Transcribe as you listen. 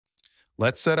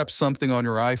Let's set up something on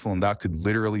your iPhone that could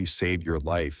literally save your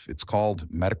life. It's called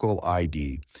Medical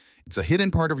ID. It's a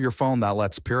hidden part of your phone that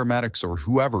lets paramedics or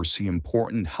whoever see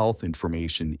important health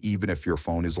information even if your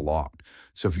phone is locked.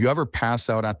 So if you ever pass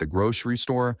out at the grocery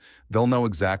store, they'll know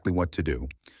exactly what to do.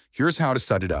 Here's how to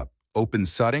set it up. Open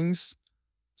Settings,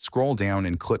 scroll down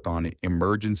and click on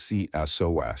Emergency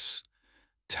SOS.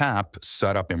 Tap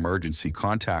Set up emergency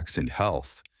contacts in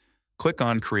health. Click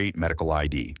on Create Medical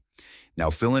ID. Now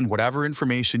fill in whatever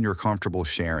information you're comfortable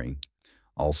sharing.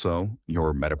 Also,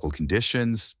 your medical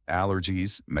conditions,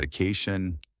 allergies,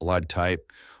 medication, blood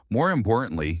type, more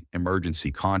importantly,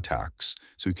 emergency contacts,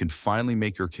 so you can finally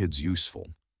make your kids useful.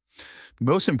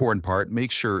 Most important part,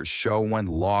 make sure Show When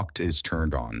Locked is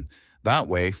turned on. That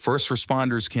way, first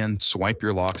responders can swipe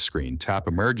your lock screen, tap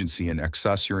emergency, and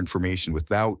access your information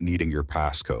without needing your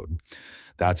passcode.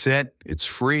 That's it. It's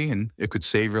free and it could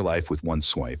save your life with one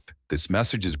swipe. This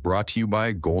message is brought to you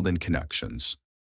by Golden Connections.